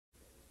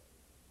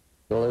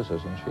Still is,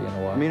 isn't she, in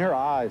a way? I mean, her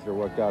eyes are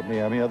what got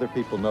me. I mean, other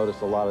people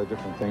notice a lot of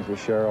different things with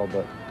Cheryl,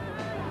 but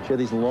she had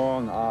these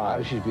long eyes.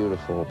 Oh, she's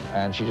beautiful,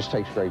 and she just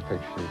takes great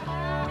pictures.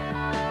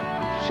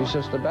 She's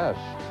just the best.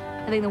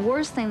 I think the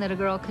worst thing that a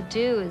girl could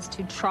do is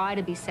to try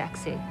to be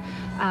sexy.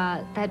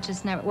 That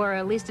just never, or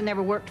at least it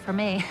never worked for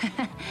me.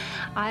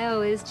 I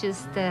always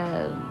just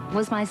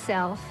was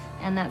myself,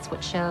 and that's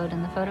what showed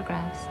in the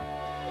photographs.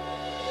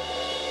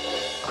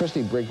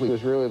 Christie Brinkley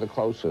was really the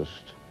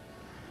closest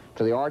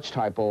to the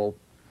archetypal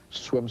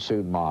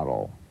swimsuit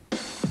model.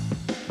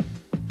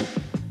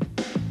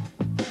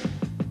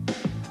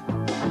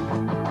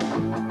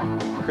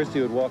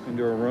 Christie would walk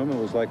into her room, it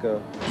was like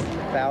a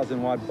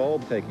 1,000-watt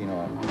bulb taking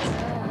off.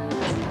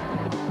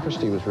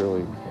 Christie was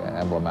really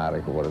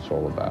emblematic of what it's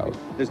all about.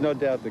 There's no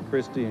doubt that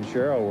Christie and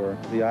Cheryl were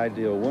the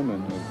ideal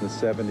woman of the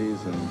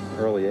 70s and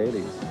early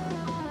 80s.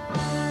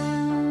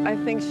 I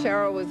think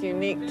Cheryl was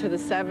unique to the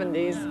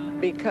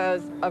 70s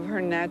because of her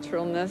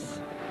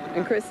naturalness.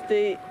 And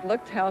Christie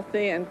looked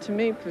healthy and, to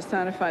me,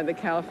 personified the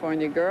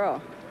California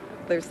girl.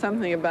 There's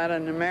something about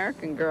an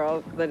American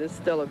girl that is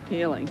still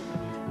appealing.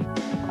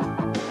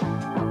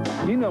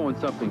 You know when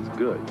something's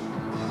good,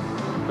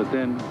 but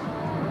then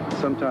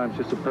sometimes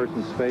just a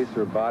person's face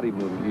or a body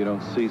movement you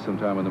don't see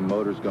sometimes when the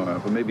motor's going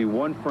on. But maybe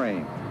one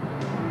frame.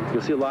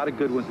 You'll see a lot of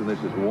good ones, and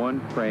there's just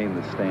one frame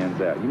that stands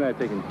out. You might have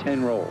taken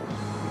 10 rolls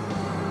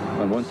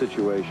on one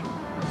situation,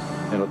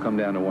 and it'll come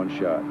down to one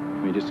shot.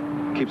 I mean, it just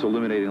keeps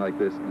eliminating like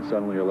this, and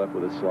suddenly you're left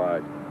with a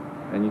slide.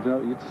 And you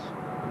know,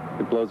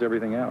 it blows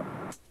everything out.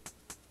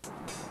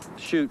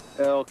 Shoot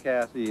Elle,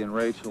 Kathy, and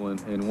Rachel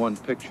in one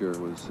picture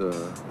was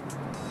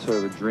sort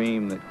of a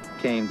dream that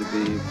came to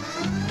be.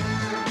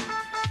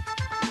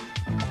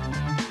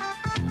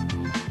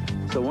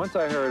 So once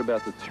I heard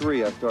about the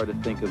three, I started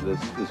to think of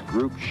this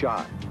group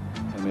shot.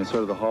 I mean, it's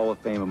sort of the Hall of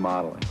Fame of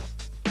modeling.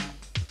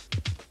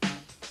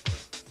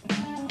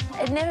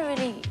 It never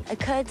really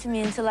occurred to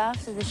me until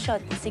after the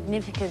shot the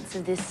significance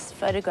of this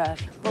photograph.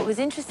 What was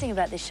interesting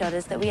about this shot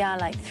is that we are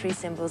like three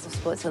symbols of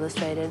Sports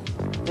Illustrated.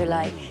 We're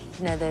like,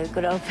 you know, the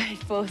good old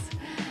faithfuls.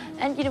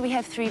 And, you know, we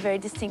have three very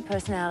distinct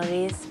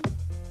personalities.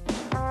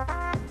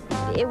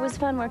 It was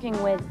fun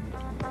working with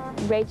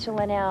Rachel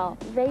and Elle.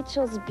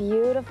 Rachel's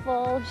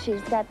beautiful.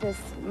 She's got this,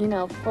 you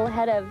know, full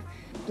head of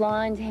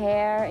blonde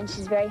hair, and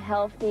she's very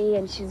healthy,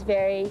 and she's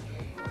very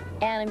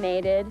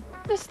animated.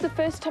 This is the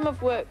first time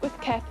I've worked with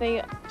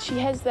Kathy. She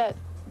has that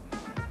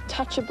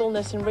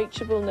touchableness and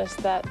reachableness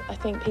that I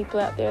think people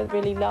out there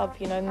really love,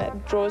 you know, and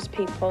that draws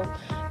people,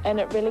 and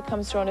it really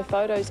comes through on her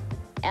photos.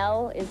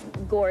 Elle is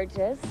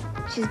gorgeous.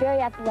 She's very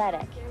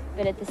athletic,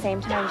 but at the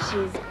same time,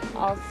 she's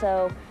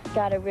also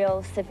got a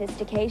real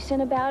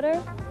sophistication about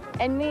her.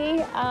 And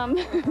me, I'm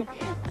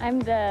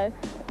the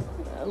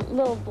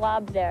little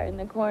blob there in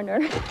the corner.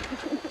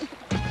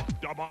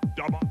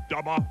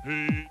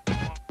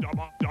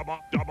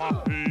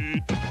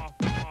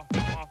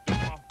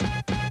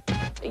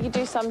 You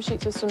do some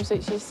shoots with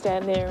swimsuits, you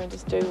stand there and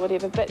just do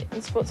whatever, but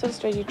in Sports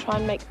Illustrated, you try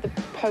and make the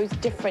pose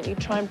different. You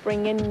try and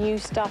bring in new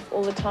stuff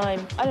all the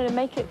time. I don't know,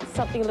 make it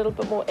something a little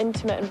bit more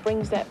intimate and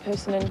brings that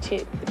person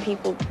into the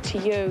people to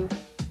you.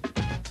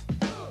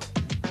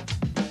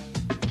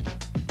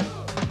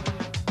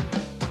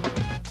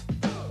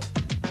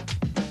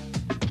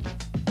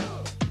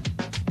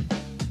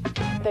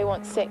 They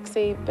want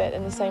sexy, but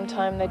at the same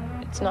time,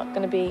 it's not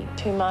going to be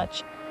too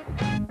much.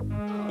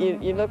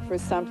 You look for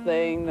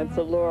something that's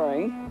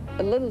alluring,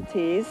 a little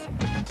tease.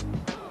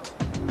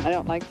 I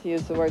don't like to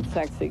use the word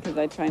sexy because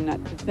I try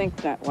not to think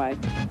that way.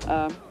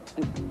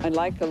 I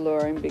like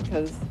alluring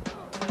because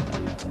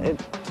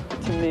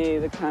to me,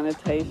 the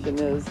connotation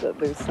is that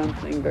there's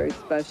something very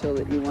special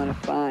that you want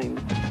to find,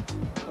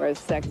 whereas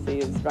sexy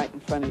is right in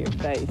front of your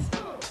face.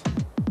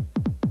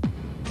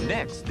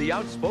 Next, the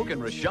outspoken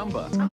Rashumba.